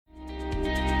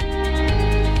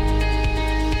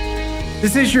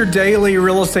This is your daily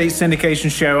real estate syndication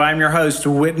show. I'm your host,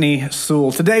 Whitney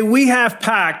Sewell. Today, we have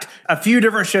packed a few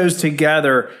different shows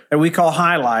together that we call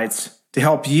highlights to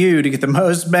help you to get the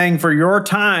most bang for your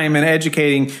time in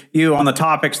educating you on the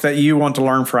topics that you want to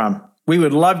learn from. We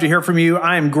would love to hear from you.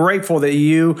 I am grateful that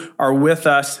you are with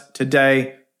us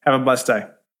today. Have a blessed day.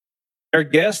 Our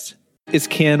guest is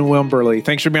Ken Wimberly.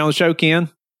 Thanks for being on the show, Ken.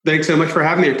 Thanks so much for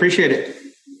having me. I appreciate it.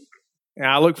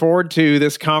 I look forward to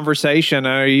this conversation.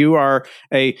 You are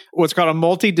what's called a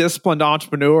multidisciplined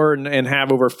entrepreneur and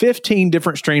have over 15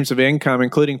 different streams of income,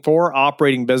 including 4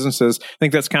 operating businesses. I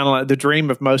think that's kind of like the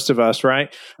dream of most of us,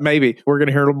 right? Maybe. We're going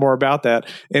to hear a little more about that.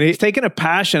 And he's taken a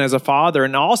passion as a father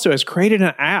and also has created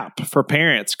an app for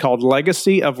parents called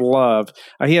Legacy of Love.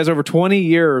 He has over 20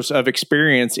 years of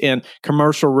experience in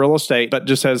commercial real estate, but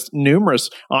just has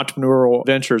numerous entrepreneurial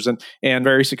ventures and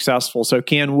very successful. So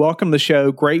Ken, welcome to the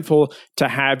show. Grateful to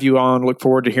have you on. Look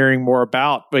forward to hearing more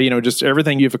about, just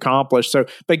everything you've accomplished.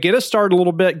 But get us started a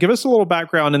little bit. Give us a little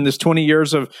background in this 20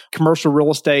 years of commercial real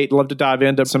estate. Love to dive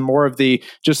into some more of the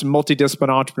just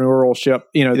multidisciplinary entrepreneurship,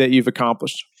 that you've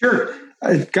accomplished. Sure.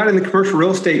 I got in the commercial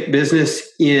real estate business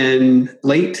in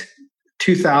late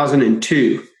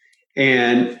 2002.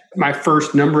 And my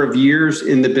first number of years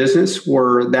in the business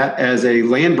were that as a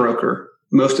land broker.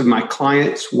 Most of my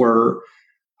clients were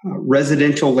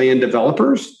residential land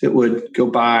developers that would go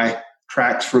buy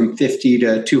tracts from 50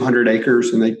 to 200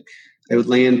 acres, and they would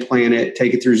land plan it,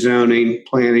 take it through zoning,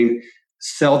 planning,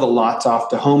 sell the lots off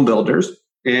to home builders.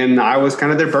 And I was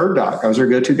kind of their bird dog. I was their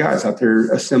go-to guys out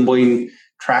there assembling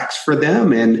tracts for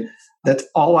them. And that's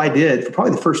all I did for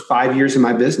probably the first 5 years of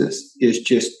my business, is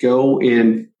just go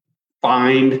and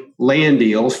find land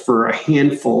deals for a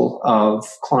handful of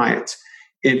clients.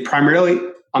 And primarily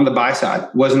on the buy side.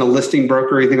 Wasn't a listing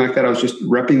broker or anything like that. I was just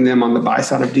repping them on the buy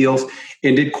side of deals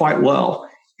and did quite well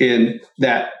in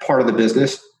that part of the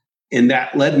business. And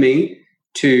that led me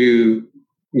to,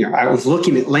 I was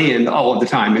looking at land all of the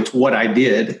time. It's what I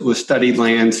did. It was studied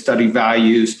land, studied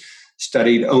values,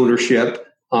 studied ownership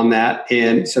on that.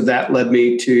 And so that led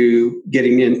me to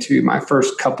getting into my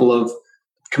first couple of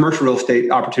commercial real estate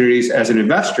opportunities as an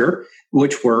investor,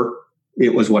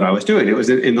 it was what I was doing. It was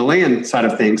in the land side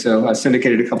of things. So I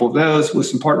syndicated a couple of those with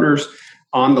some partners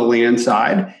on the land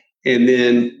side. And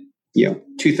then,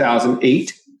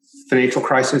 2008, financial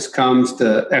crisis comes,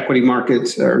 the equity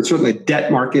markets, or certainly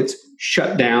debt markets,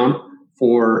 shut down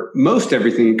for most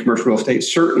everything in commercial real estate,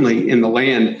 certainly in the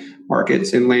land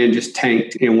markets, and land just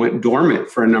tanked and went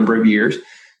dormant for a number of years.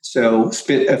 So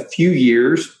spent a few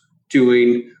years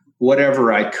doing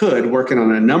whatever I could, working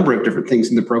on a number of different things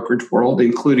in the brokerage world,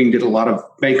 including did a lot of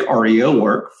bank REO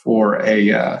work for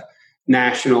a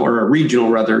national or a regional,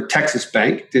 rather, Texas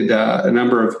bank, did a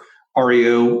number of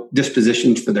REO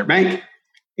dispositions for their bank.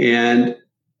 And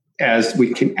as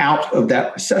we came out of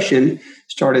that recession,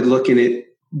 started looking at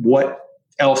what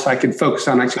else I could focus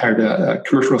on. I hired a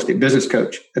commercial real estate business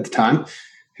coach at the time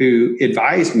who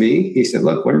advised me. He said,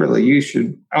 look,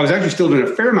 Wimberly, I was actually still doing a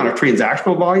fair amount of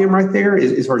transactional volume right there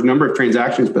as far as number of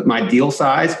transactions, but my deal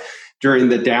size during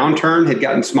the downturn had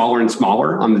gotten smaller and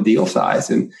smaller on the deal size.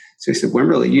 And so he said,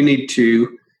 Wimberly, you need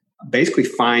to basically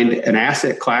find an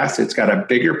asset class that's got a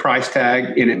bigger price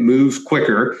tag and it moves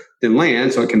quicker than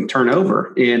land so it can turn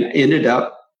over. And ended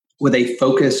up with a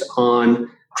focus on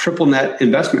triple net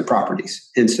investment properties.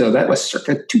 And so that was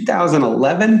circa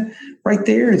 2011 right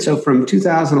there. And so from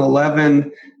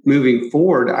 2011 moving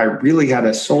forward, I really had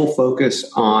a sole focus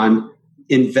on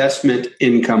investment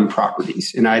income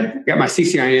properties. And I got my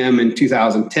CCIM in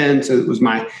 2010. So it was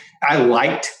I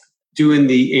liked doing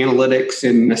the analytics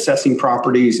and assessing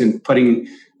properties and putting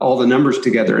all the numbers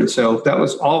together. And so that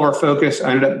was all of our focus.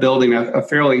 I ended up building a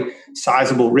fairly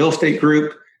sizable real estate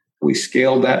group. We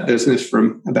scaled that business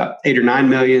from about 8 or 9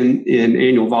 million in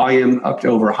annual volume up to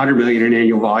over 100 million in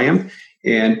annual volume.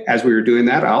 And as we were doing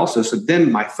that,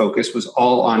 then my focus was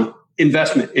all on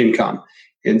investment income.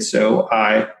 And so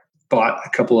I bought a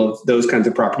couple of those kinds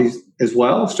of properties as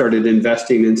well, started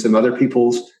investing in some other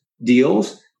people's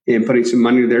deals and putting some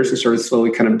money there. So started slowly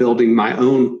kind of building my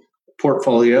own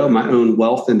portfolio, my own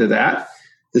wealth into that.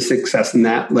 The success in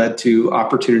that led to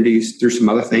opportunities through some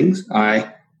other things.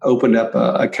 I opened up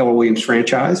a Keller Williams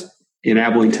franchise in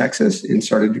Abilene, Texas, and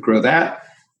started to grow that.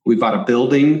 We bought a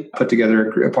building, put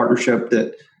together a partnership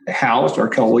that housed our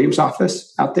Keller Williams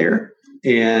office out there.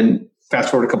 And fast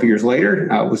forward a couple of years later,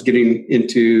 I was getting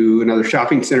into another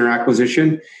shopping center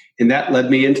acquisition, and that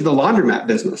led me into the laundromat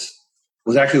business. I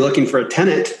was actually looking for a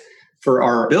tenant for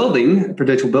our building, a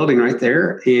potential building right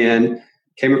there, and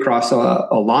came across a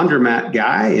laundromat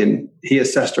guy, and he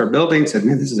assessed our building, said,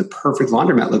 man, this is a perfect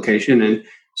laundromat location, and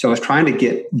So I was trying to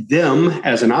get them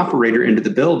as an operator into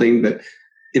the building, but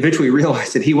eventually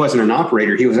realized that he wasn't an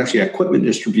operator. He was actually an equipment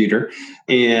distributor,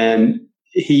 and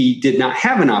he did not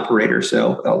have an operator.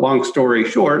 So long story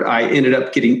short, I ended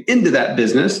up getting into that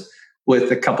business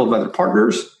with a couple of other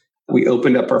partners. We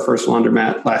opened up our first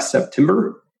laundromat last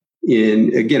September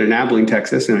in Abilene,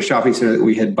 Texas, in a shopping center that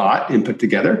we had bought and put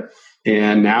together.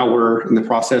 And now we're in the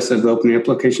process of opening up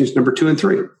locations number 2 and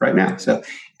 3 right now. So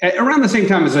around the same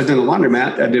time as I did the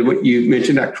laundromat, I did what you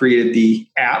mentioned. I created the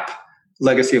app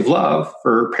Legacy of Love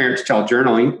for parent-child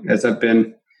journaling, as I've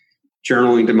been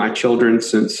journaling to my children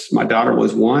since my daughter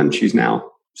was 1. She's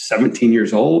now 17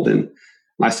 years old, and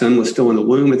my son was still in the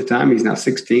womb at the time. He's now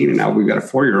 16, and now we've got a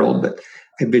 4-year-old. But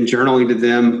I've been journaling to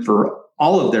them for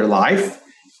all of their life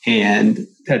and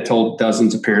had told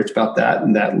dozens of parents about that.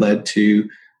 And that led to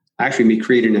actually me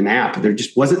creating an app. There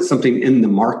just wasn't something in the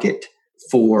market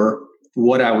for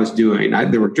what I was doing.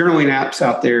 There were journaling apps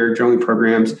out there, journaling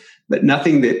programs, but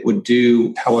nothing that would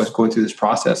do how I was going through this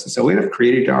process. And so we ended up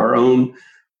creating our own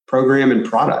program and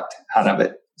product out of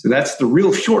it. So that's the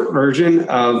real short version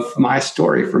of my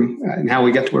story and how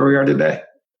we got to where we are today.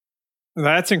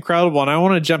 That's incredible. And I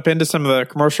want to jump into some of the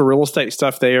commercial real estate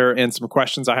stuff there and some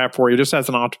questions I have for you just as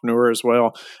an entrepreneur as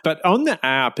well. But on the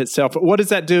app itself, what does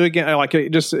that do again? Like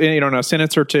just, in a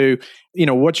sentence or two,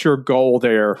 what's your goal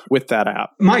there with that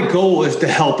app? My goal is to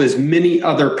help as many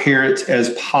other parents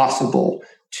as possible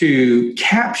to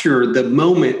capture the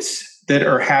moments that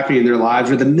are happening in their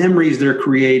lives, or the memories they're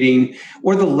creating,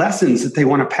 or the lessons that they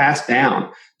want to pass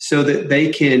down, so that they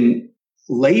can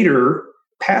later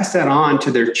pass that on to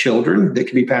their children, that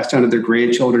can be passed on to their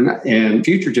grandchildren and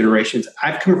future generations.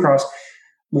 I've come across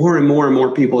more and more and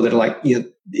more people that are like,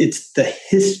 it's the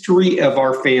history of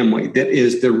our family that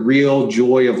is the real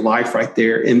joy of life right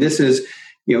there. And this is,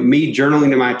 me journaling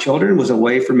to my children was a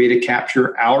way for me to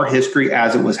capture our history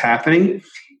as it was happening.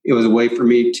 It was a way for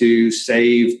me to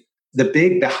save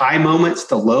the high moments,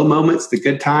 the low moments, the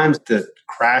good times, the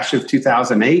crash of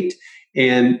 2008,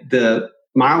 and the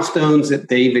milestones that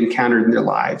they've encountered in their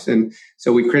lives. And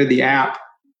so we created the app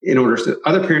in order so that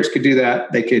other parents could do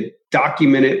that. They could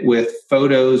document it with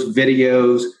photos,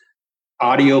 videos,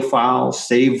 audio files,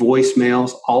 save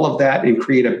voicemails, all of that, and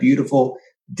create a beautiful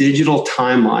digital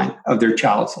timeline of their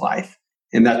child's life.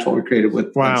 And that's what we created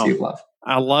with Legacy of Love.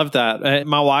 I love that.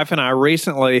 My wife and I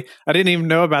recently, I didn't even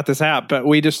know about this app, but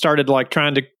we just started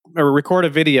trying to record a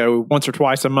video once or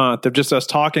twice a month of just us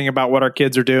talking about what our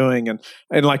kids are doing. And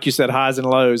like you said, highs and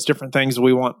lows, different things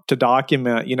we want to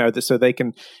document, so they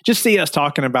can just see us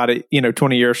talking about it,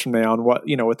 20 years from now and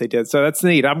what they did. So that's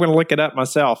neat. I'm going to look it up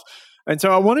myself. And so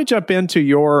I want to jump into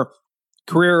your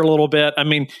career a little bit. I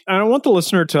mean, I want the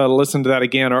listener to listen to that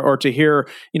again or to hear,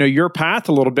 your path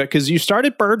a little bit, because you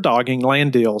started bird dogging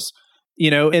land deals.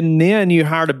 And then you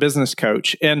hired a business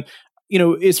coach. And,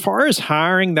 as far as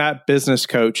hiring that business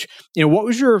coach, what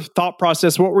was your thought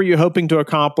process? What were you hoping to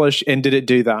accomplish? And did it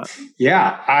do that?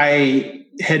 Yeah, I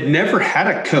had never had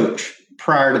a coach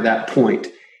prior to that point.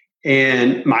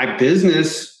 And my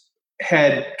business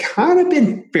had kind of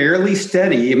been fairly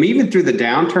steady. I mean, even through the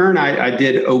downturn, I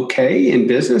did okay in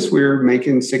business. We were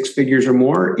making 6 figures or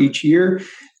more each year,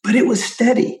 but it was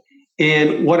steady.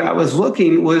 And what I was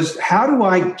looking was, how do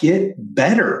I get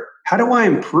better? How do I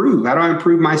improve? How do I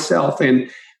improve myself?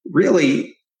 And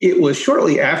really, it was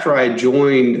shortly after I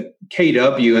joined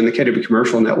KW and the KW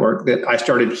Commercial Network that I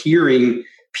started hearing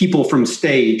people from the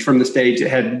stage that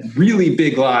had really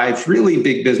big lives, really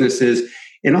big businesses.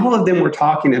 And all of them were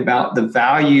talking about the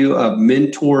value of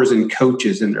mentors and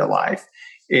coaches in their life.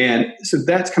 And so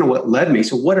that's kind of what led me.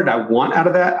 So what did I want out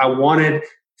of that? I wanted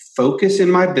focus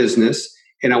in my business.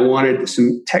 And I wanted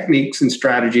some techniques and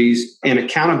strategies and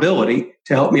accountability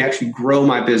to help me actually grow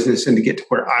my business and to get to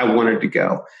where I wanted to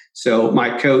go. So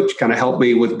my coach kind of helped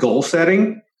me with goal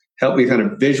setting, helped me kind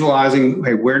of visualizing,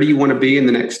 hey, where do you want to be in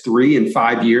the next 3 and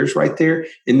 5 years right there?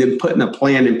 And then putting a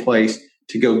plan in place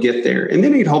to go get there. And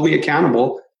then he'd hold me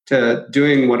accountable to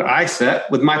doing what I set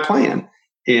with my plan.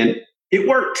 And it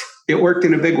worked. It worked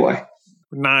in a big way.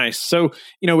 Nice. So,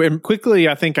 and quickly,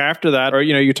 I think after that, or,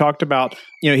 you talked about,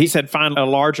 he said, find a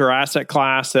larger asset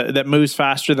class that moves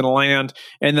faster than land.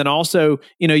 And then also,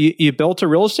 you built a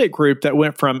real estate group that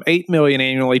went from 8 million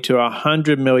annually to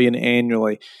 100 million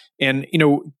annually. And,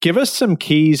 give us some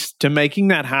keys to making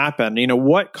that happen.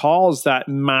 What caused that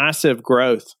massive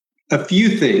growth? A few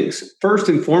things. First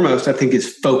and foremost, I think,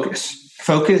 is focus.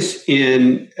 Focus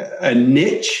in a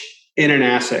niche in an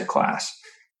asset class.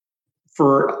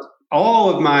 For all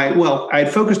of I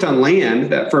had focused on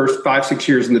land that first 5-6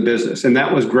 years in the business, and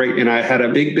that was great. And I had a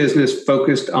big business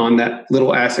focused on that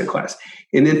little asset class.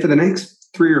 And then for the next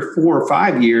 3 or 4 or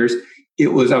 5 years, I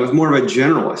was more of a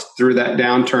generalist through that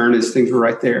downturn as things were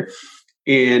right there.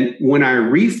 And when I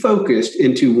refocused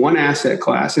into one asset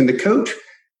class, and the coach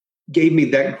gave me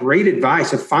that great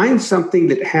advice of find something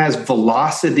that has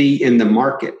velocity in the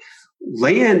market.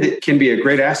 Land can be a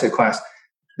great asset class,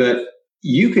 but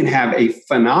you can have a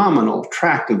phenomenal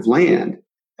tract of land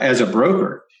as a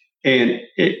broker. And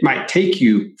it might take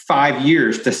you 5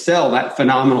 years to sell that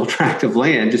phenomenal tract of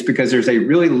land just because there's a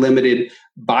really limited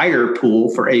buyer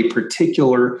pool for a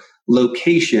particular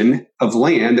location of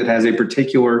land that has a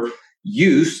particular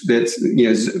use that's,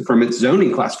 from its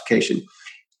zoning classification.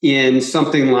 In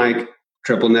something like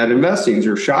triple net investings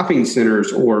or shopping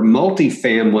centers or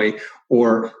multifamily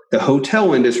or the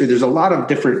hotel industry, there's a lot of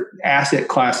different asset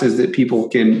classes that people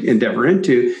can endeavor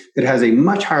into that has a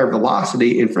much higher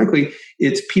velocity. And frankly,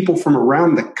 it's people from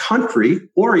around the country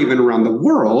or even around the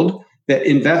world that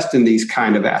invest in these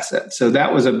kind of assets. So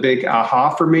that was a big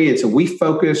aha for me. And so we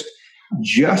focused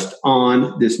just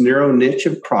on this narrow niche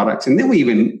of products. And then we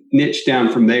even niched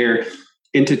down from there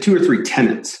into 2 or 3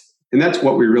 tenants. And that's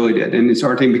what we really did. And so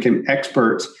our team became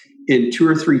experts in 2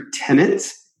 or 3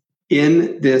 tenants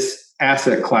in this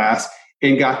asset class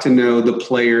and got to know the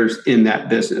players in that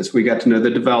business. We got to know the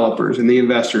developers and the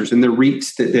investors and the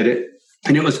REITs that did it.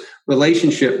 And it was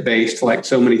relationship based, like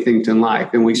so many things in life.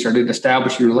 And we started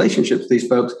establishing relationships with these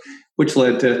folks, which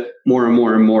led to more and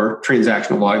more and more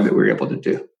transactional volume that we were able to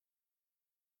do.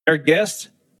 Our guest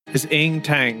is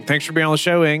Taing. Thanks for being on the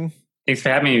show, Ing. Thanks for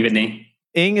having me, Whitney.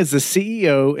 Ing is the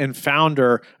CEO and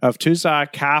founder of Tucson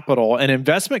Capital, an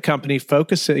investment company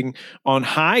focusing on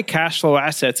high cash flow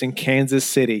assets in Kansas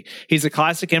City. He's a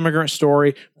classic immigrant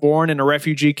story, born in a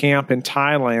refugee camp in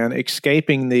Thailand,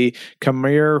 escaping the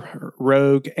Khmer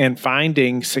Rouge and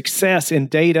finding success in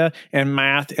data and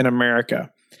math in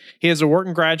America. He is a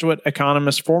working graduate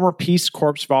economist, former Peace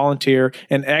Corps volunteer,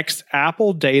 and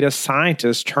ex-Apple data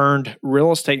scientist turned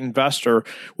real estate investor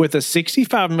with a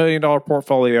 $65 million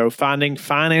portfolio, finding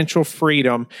financial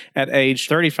freedom at age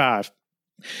 35.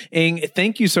 Ing,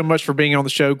 thank you so much for being on the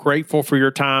show. Grateful for your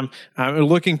time. I'm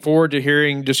looking forward to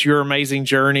hearing just your amazing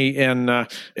journey and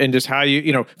just how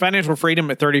financial freedom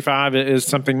at 35 is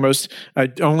something most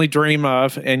only dream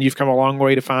of, and you've come a long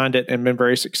way to find it and been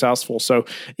very successful. So,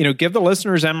 give the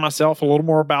listeners and myself a little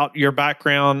more about your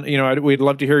background. We'd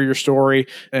love to hear your story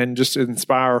and just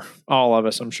inspire all of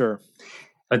us, I'm sure.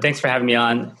 Well, thanks for having me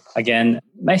on again.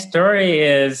 My story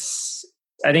is,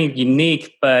 I think,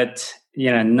 unique, but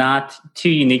not too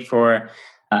unique for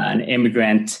an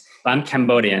immigrant. I'm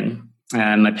Cambodian.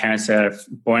 My parents are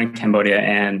born in Cambodia,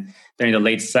 and during the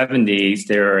late 70s,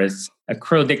 there was a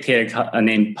cruel dictator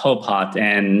named Pol Pot,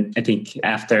 and I think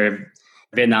after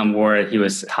Vietnam War, he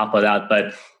was toppled out.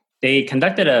 But they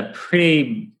conducted a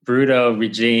pretty brutal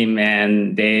regime,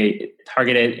 and they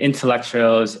targeted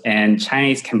intellectuals and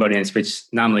Chinese Cambodians, which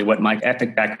normally what my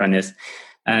ethnic background is.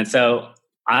 And so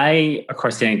I, of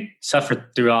course, didn't suffer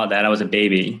through all that. I was a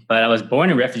baby, but I was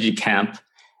born in a refugee camp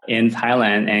in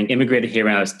Thailand and immigrated here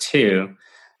when I was 2.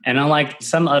 And unlike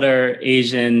some other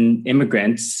Asian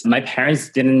immigrants, my parents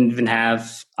didn't even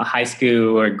have a high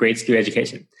school or grade school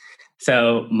education.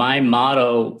 So my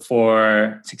motto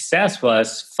for success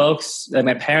was folks, like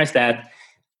my parents, that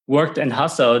worked and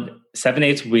hustled 7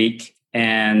 days a week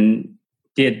and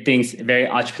did things very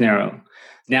entrepreneurial.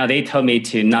 Now, they told me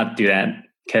to not do that.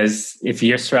 Because if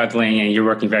you're struggling and you're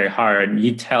working very hard,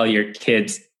 you tell your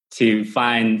kids to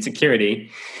find security.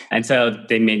 And so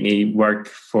they made me work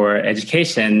for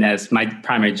education as my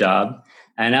primary job.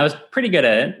 And I was pretty good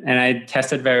at it. And I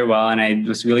tested very well. And I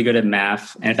was really good at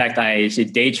math. And in fact, I actually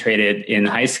day traded in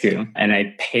high school. And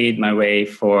I paid my way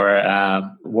for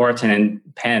Wharton and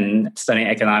Penn, studying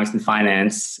economics and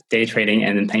finance, day trading,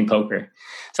 and then playing poker.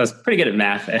 So I was pretty good at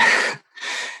math.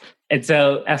 And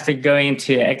so after going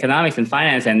into economics and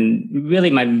finance, and really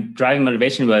my driving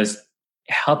motivation was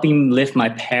helping lift my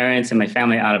parents and my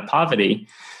family out of poverty.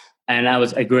 And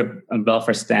I grew up on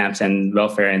welfare stamps and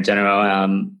welfare in general.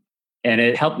 And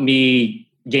it helped me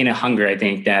gain a hunger, I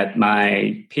think, that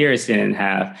my peers didn't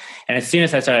have. And as soon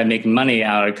as I started making money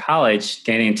out of college,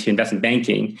 getting into investment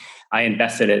banking, I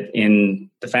invested it in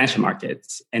the financial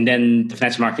markets. And then the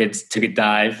financial markets took a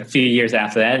dive a few years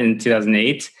after that in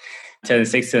 2008.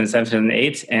 2006, 2007,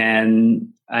 2008, and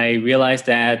I realized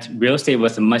that real estate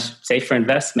was a much safer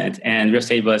investment, and real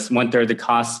estate was 1/3 the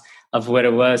cost of what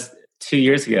it was 2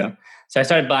 years ago. So I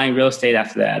started buying real estate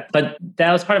after that. But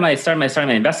that was part of my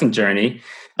investing journey.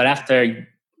 But after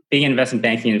being in investment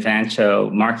banking and financial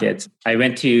markets, I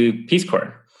went to Peace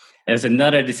Corps. It was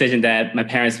another decision that my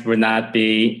parents would not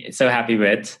be so happy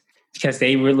with. because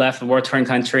they were left a war-torn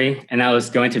country, and I was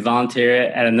going to volunteer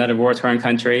at another war-torn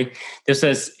country. This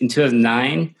was in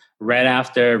 2009, right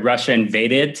after Russia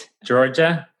invaded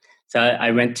Georgia. So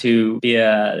I went to be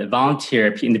a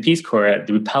volunteer in the Peace Corps at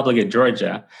the Republic of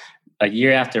Georgia a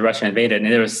year after Russia invaded.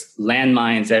 And there was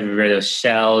landmines everywhere, there was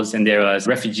shells, and there was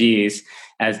refugees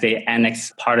as they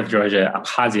annexed part of Georgia,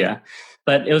 Abkhazia.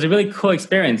 But it was a really cool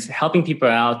experience, helping people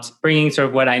out, bringing sort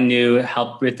of what I knew,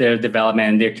 help with their development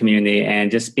and their community, and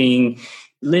just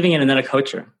living in another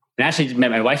culture. And I actually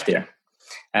met my wife there.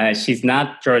 She's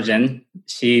not Georgian.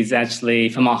 She's actually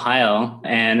from Ohio.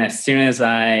 And as soon as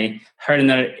I heard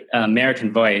another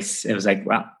American voice, it was like,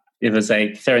 wow, it was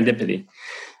like serendipity.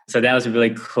 So that was a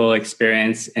really cool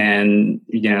experience. And,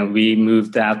 we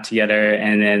moved out together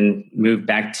and then moved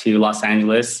back to Los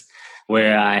Angeles,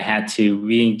 where I had to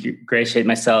reingratiate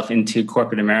myself into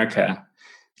corporate America.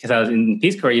 Because I was in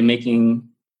Peace Corps, you're making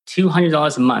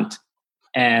 $200 a month.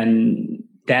 And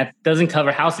that doesn't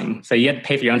cover housing. So you have to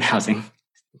pay for your own housing.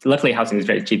 Luckily, housing is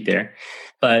very cheap there.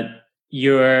 But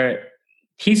your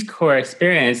Peace Corps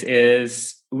experience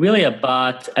is really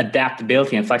about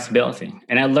adaptability and flexibility.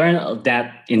 And I learned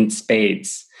that in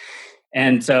spades.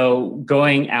 And so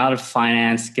going out of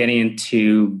finance, getting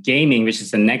into gaming, which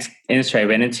is the next industry I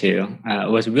went into,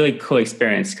 was a really cool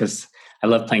experience because I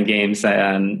love playing games.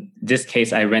 This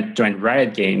case, I joined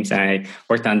Riot Games, and I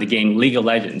worked on the game League of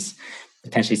Legends.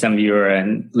 Potentially some of your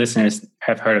listeners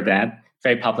have heard of that.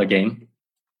 Very popular game.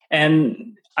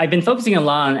 And I've been focusing a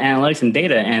lot on analytics and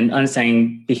data and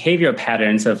understanding behavioral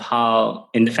patterns of how,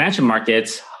 in the financial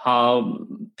markets, how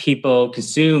people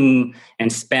consume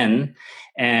and spend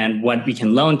and what we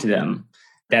can loan to them.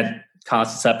 That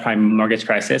caused a subprime mortgage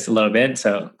crisis a little bit,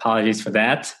 so apologies for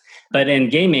that. But in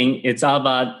gaming, it's all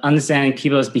about understanding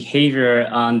people's behavior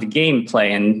on the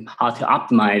gameplay and how to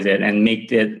optimize it and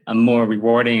make it a more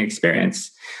rewarding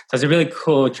experience. So it's a really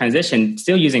cool transition,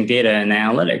 still using data and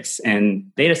analytics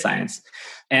and data science.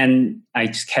 And I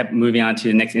just kept moving on to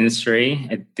the next industry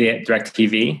at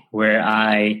DirecTV, where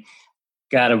I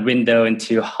got a window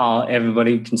into how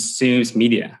everybody consumes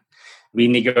media. We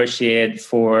negotiated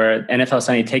for NFL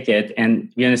Sunday Ticket,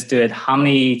 and we understood how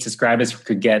many subscribers we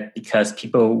could get because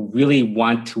people really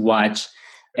want to watch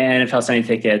NFL Sunday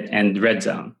Ticket and Red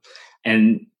Zone.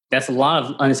 And that's a lot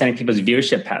of understanding people's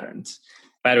viewership patterns.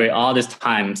 By the way, all this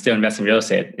time, I'm still investing in real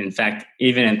estate. In fact,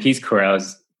 even in Peace Corps,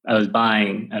 I was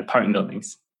buying apartment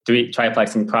buildings,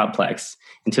 triplex and quadplex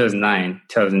in 2009,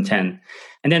 2010.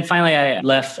 And then finally, I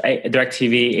left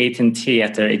DirecTV, AT&T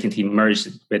after AT&T merged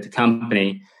with the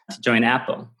company to join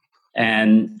Apple.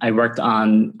 And I worked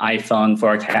on iPhone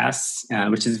forecasts,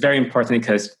 which is very important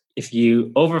because if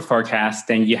you over forecast,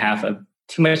 then you have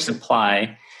too much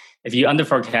supply. If you under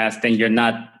forecast, then you're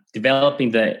not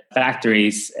developing the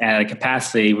factories at a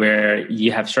capacity where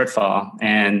you have shortfall,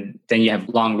 and then you have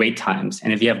long wait times.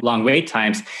 And if you have long wait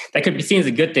times, that could be seen as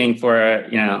a good thing for,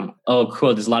 oh,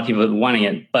 cool, there's a lot of people wanting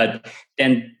it. But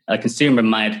then a consumer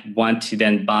might want to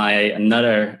then buy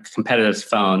another competitor's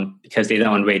phone because they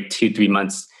don't want to wait 2-3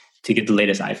 months to get the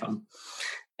latest iPhone.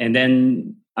 And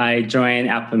then I joined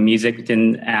Apple Music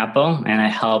within Apple, and I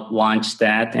helped launch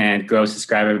that and grow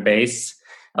subscriber base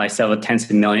by several tens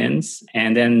of millions.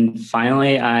 And then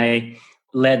finally, I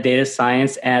led data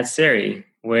science at Siri,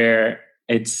 where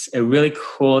it's really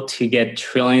cool to get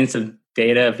trillions of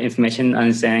data of information,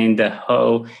 understanding the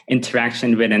whole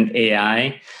interaction with an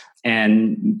AI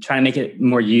and trying to make it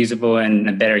more usable and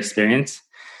a better experience.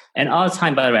 And all the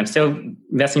time, by the way, I'm still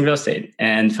investing in real estate.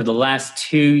 And for the last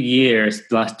 3 years,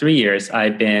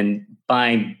 I've been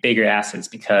buying bigger assets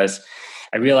because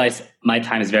I realized my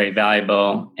time is very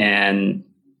valuable, and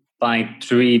buying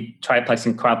triplex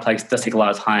and quadplex does take a lot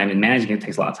of time, and managing it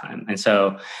takes a lot of time. And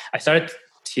so I started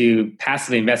to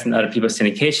passively invest in other people's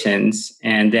syndications,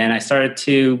 and then I started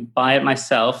to buy it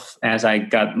myself as I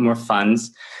got more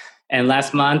funds. And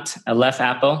last month, I left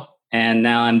Apple, and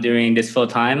now I'm doing this full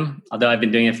time, although I've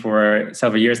been doing it for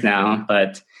several years now.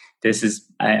 But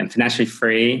I am financially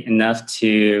free enough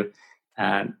to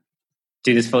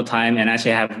do this full time, and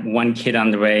actually have one kid on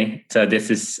the way. So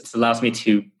this allows me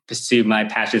to pursue my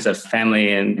passions of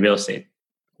family and real estate.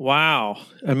 Wow.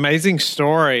 Amazing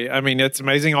story. I mean, it's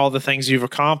amazing all the things you've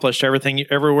accomplished,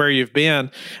 everywhere you've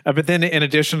been. But then in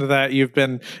addition to that, you've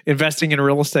been investing in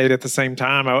real estate at the same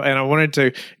time. And I wanted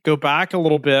to go back a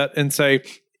little bit and say,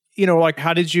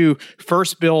 how did you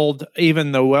first build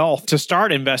even the wealth to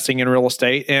start investing in real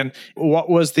estate? And what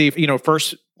was the,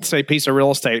 first, say, piece of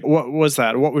real estate? What was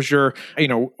that? What was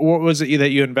what was it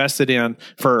that you invested in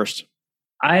first?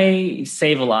 I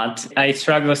save a lot. I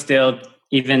struggle still,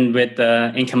 even with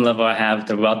the income level I have,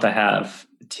 the wealth I have,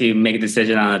 to make a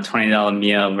decision on a $20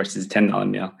 meal versus a $10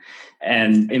 meal.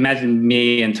 And imagine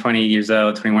me in 21 years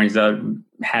old,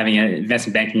 having an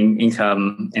investment banking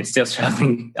income and still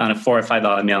struggling on a $4 or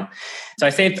 $5 meal. So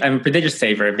I'm a prodigious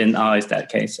saver. I've been always that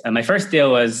case. My first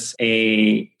deal was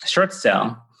a short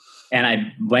sale, and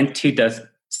I went to the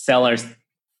sellers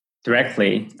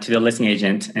directly, to the listing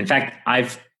agent. In fact,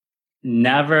 I've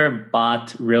never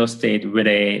bought real estate with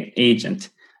an agent.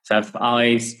 So I've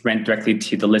always went directly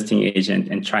to the listing agent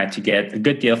and tried to get a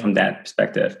good deal from that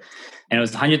perspective. And it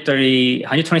was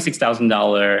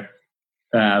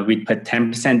 $126,000. We put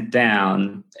 10%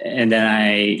 down, and then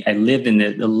I lived in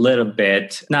it a little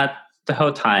bit, not the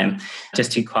whole time,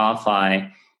 just to qualify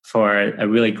for a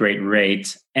really great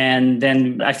rate. And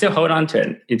then I still hold on to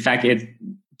it. In fact, it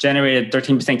generated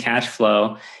 13% cash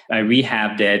flow. I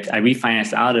rehabbed it. I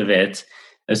refinanced out of it.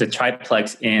 There's a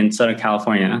triplex in Southern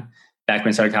California, back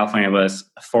when Southern California was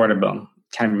affordable.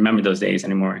 Can't remember those days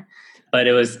anymore. But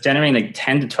it was generating like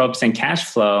 10 to 12% cash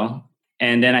flow.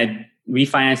 And then I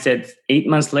refinanced it 8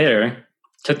 months later,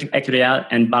 took the equity out,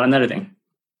 and bought another thing.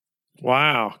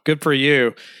 Wow. Good for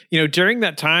you. During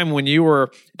that time when you were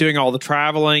doing all the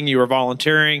traveling, you were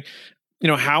volunteering,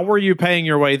 how were you paying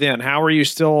your way then? How were you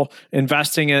still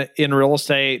investing in real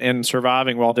estate and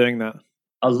surviving while doing that?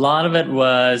 A lot of it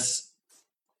was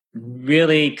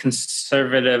really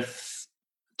conservative,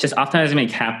 just optimizing my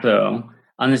capital,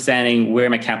 understanding where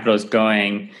my capital is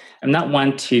going. I'm not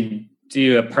one to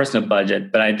do a personal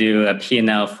budget, but I do a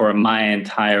P&L for my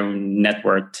entire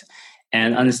network,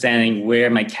 and understanding where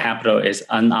my capital is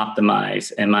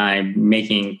unoptimized. Am I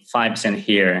making 5%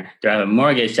 here? Do I have a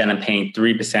mortgage that I'm paying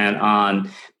 3% on,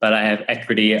 but I have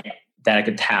equity that I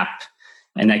could tap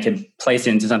and I could place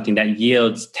it into something that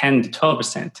yields 10 to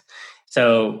 12%?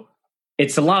 So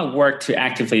it's a lot of work to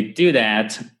actively do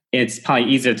that. It's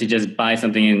probably easier to just buy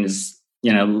something and just,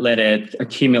 let it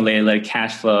accumulate, let it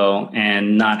cash flow,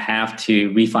 and not have to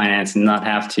refinance and not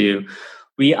have to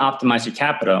re-optimize your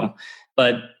capital.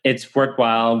 But it's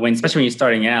worthwhile especially when you're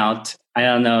starting out. I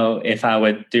don't know if I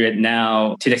would do it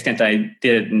now to the extent I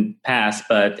did it in the past,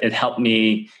 but it helped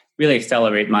me really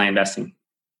accelerate my investing.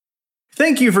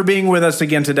 Thank you for being with us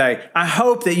again today. I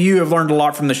hope that you have learned a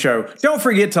lot from the show. Don't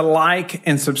forget to like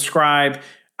and subscribe.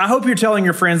 I hope you're telling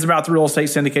your friends about the Real Estate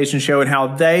Syndication Show and how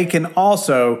they can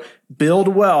also build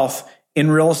wealth in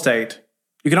real estate.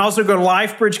 You can also go to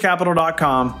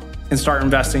lifebridgecapital.com and start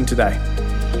investing today.